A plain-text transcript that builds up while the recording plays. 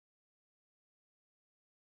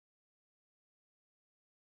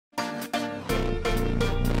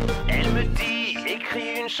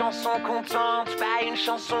écrit une chanson contente, pas une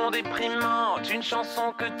chanson déprimante, une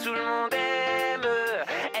chanson que tout le monde aime.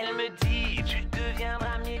 Elle me dit, tu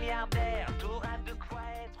deviendras milliardaire, t'auras de quoi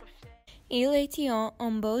être fier. Il était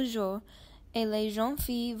un beau jour, et les jeunes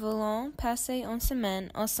filles voulaient passer une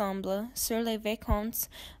semaine ensemble sur les vacances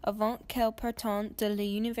avant qu'elles partent de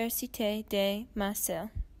l'université de Marseille.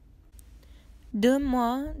 2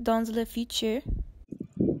 mois dans le futur.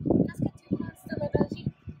 Est-ce que tu penses de la Belgique?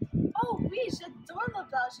 Oh oui, j'adore la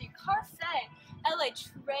Belgique, parfait. Elle est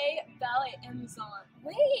très belle et amusante.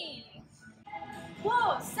 Oui.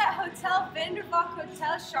 Wow, cet hôtel Vandervalk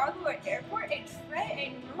Hotel Charleroi Airport est très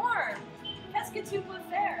énorme. Qu'est-ce que tu peux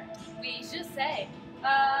faire? Oui, je sais.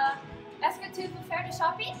 Est-ce que tu peux faire du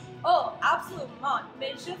shopping? Oh, absolument.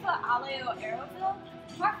 Mais je veux aller au Aéroville.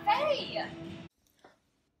 Parfait.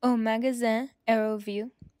 Au magasin Aéroville.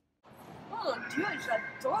 Oh Dieu,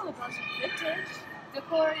 j'adore le Belgique vintage.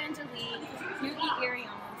 D'accord, Angélique, nous y irions.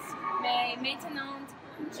 Mais maintenant,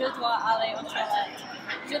 je dois aller aux toilettes.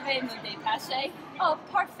 Je vais me dépêcher. Oh,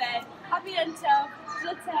 parfait. À bientôt. Je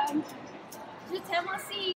t'aime. Je t'aime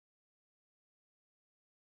aussi.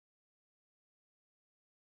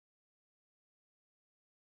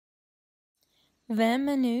 20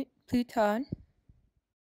 minutes plus tard,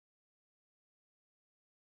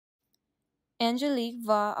 Angélique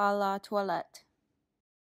va à la toilette.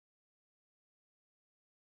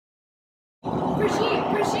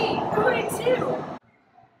 Brigitte, who es-tu?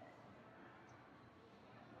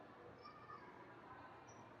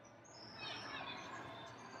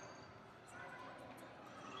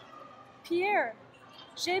 Pierre,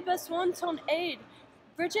 j'ai besoin de ton aide.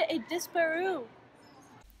 Brigitte est disparue.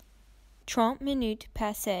 30 minutes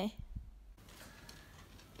passées.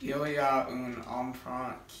 Il y a un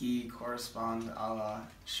emprunt qui correspond à la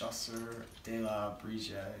chaussure de la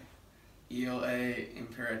Brigitte. Il est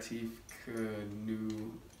impératif que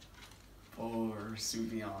nous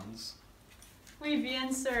poursuivions. Oui, bien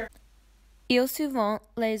sûr. Il souvent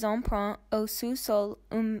les emprunts au sous-sol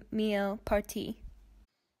mieux parti.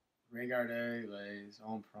 Regardez les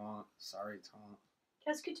emprunts s'arrêtant.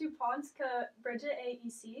 Qu'est-ce que tu penses que Brigitte est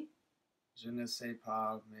ici? Je ne sais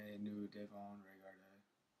pas, mais nous devons regarder.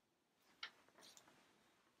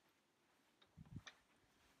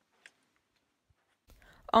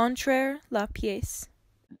 Entrer la pièce.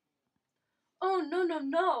 Oh non, non,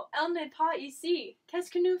 non, elle n'est pas ici. Qu'est-ce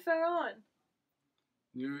que nous ferons?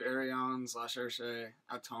 Nous irions la chercher.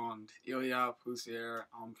 Attendre. Il y a plusieurs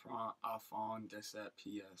emprunts à fond de cette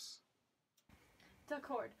pièce.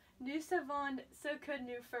 D'accord, nous savons ce que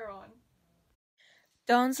nous ferons.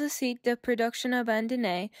 Dans le site de production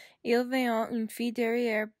abandonné, il vient une fille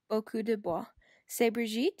derrière beaucoup de bois. C'est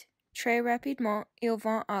Brigitte. Très rapidement, il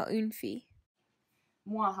vend à une fille.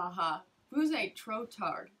 Mwahaha, vous êtes trop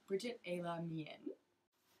tard. Brigitte est la mienne.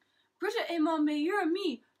 Brigitte est ma meilleure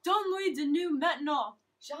amie. Donne-lui de nous maintenant.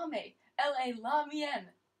 Jamais. Elle est la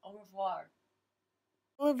mienne. Au revoir.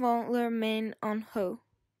 Ils vont leur main en haut.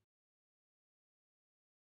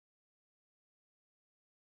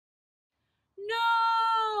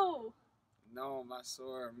 No! Non, ma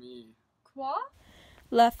soeur amie. Quoi?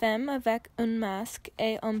 La femme avec un masque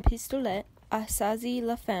et un pistolet a saisi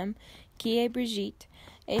la femme, qui est Brigitte,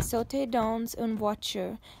 et sauté dans une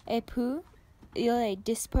voiture, et puis il est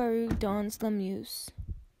disparu dans la Meuse.